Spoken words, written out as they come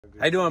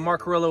How you doing?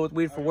 Mark Carillo with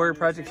Weed for Word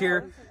Project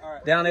here,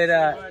 down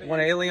at one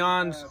of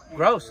Elyon's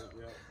grows.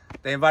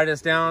 They invited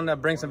us down to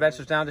bring some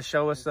vegetables down to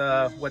show us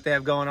what they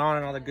have going on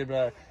and all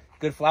the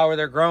good flower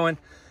they're growing.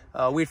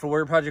 Weed for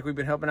Word Project, we've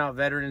been helping out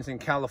veterans in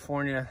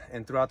California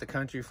and throughout the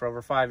country for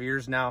over 5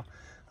 years now.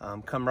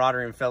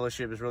 Camaraderie and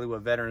fellowship is really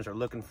what veterans are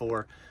looking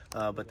for,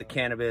 but the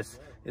cannabis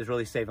is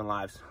really saving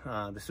lives.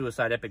 The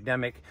suicide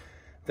epidemic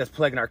that's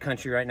plaguing our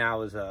country right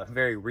now is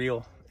very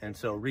real, and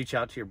so reach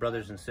out to your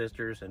brothers and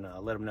sisters and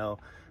let them know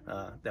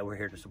that we're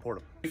here to support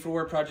them. Weed for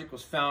Word Project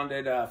was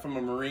founded from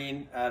a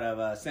Marine out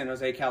of San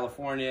Jose,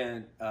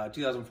 California in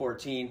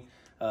 2014.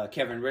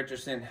 Kevin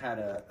Richardson had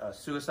a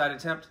suicide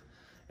attempt,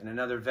 and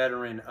another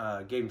veteran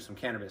gave him some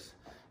cannabis.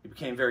 He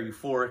became very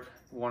euphoric,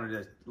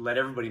 wanted to let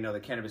everybody know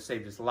that cannabis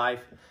saved his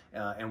life,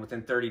 and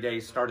within 30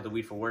 days started the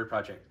Weed for Word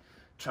Project,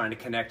 trying to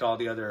connect all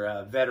the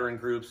other veteran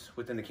groups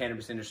within the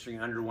cannabis industry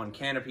under one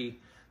canopy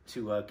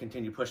to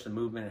continue push the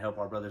movement and help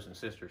our brothers and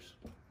sisters.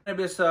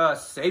 Cannabis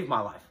saved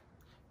my life.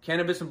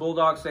 Cannabis and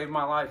Bulldog saved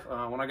my life.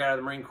 When I got out of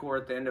the Marine Corps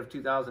at the end of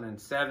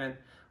 2007,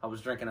 I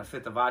was drinking a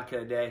fifth of vodka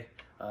a day.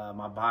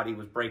 My body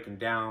was breaking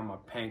down, my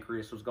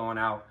pancreas was going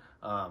out,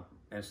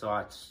 and so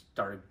I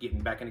started getting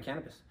back into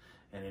cannabis.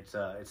 And it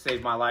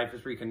saved my life.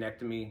 It's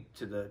reconnected me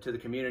to the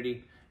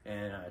community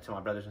and to my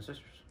brothers and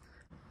sisters.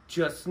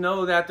 Just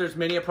know that there's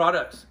many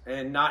products,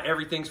 and not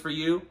everything's for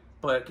you,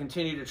 but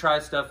continue to try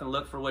stuff and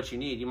look for what you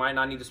need. You might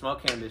not need to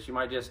smoke cannabis. You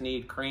might just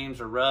need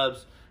creams or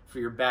rubs for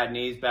your bad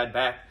knees, bad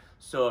back.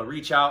 So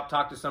reach out,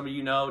 talk to somebody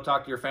you know,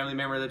 talk to your family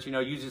member that you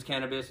know uses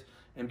cannabis,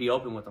 and be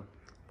open with them.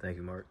 Thank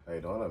you, Mark. How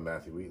you doing? I'm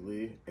Matthew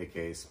Wheatley,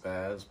 aka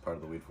Spaz, part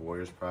of the Weed for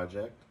Warriors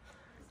project.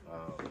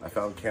 I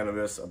found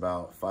cannabis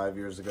about 5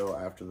 years ago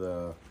after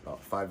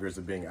about 5 years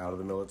of being out of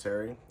the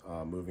military,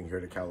 moving here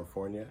to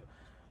California.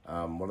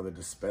 One of the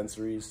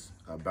dispensaries,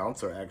 a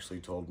bouncer actually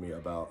told me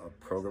about a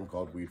program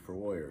called Weed for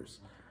Warriors,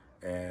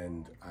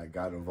 and I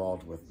got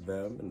involved with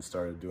them and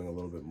started doing a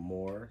little bit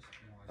more.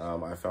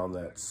 I found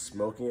that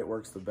smoking it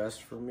works the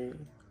best for me.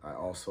 I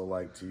also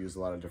like to use a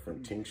lot of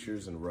different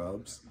tinctures and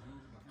rubs.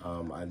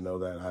 I know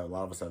that a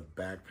lot of us have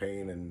back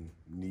pain and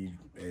knee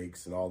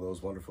aches and all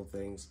those wonderful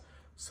things.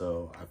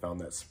 So I found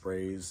that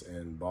sprays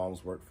and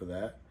balms work for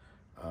that.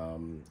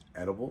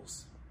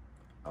 Edibles,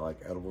 I like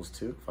edibles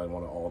too if I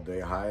want an all-day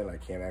high and I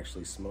can't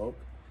actually smoke.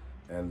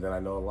 And then I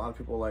know a lot of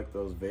people like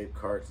those vape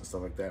carts and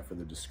stuff like that for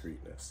the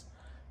discreetness.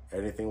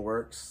 Anything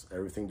works,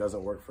 everything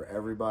doesn't work for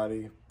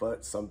everybody,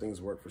 but some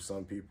things work for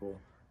some people.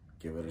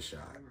 Give it a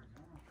shot.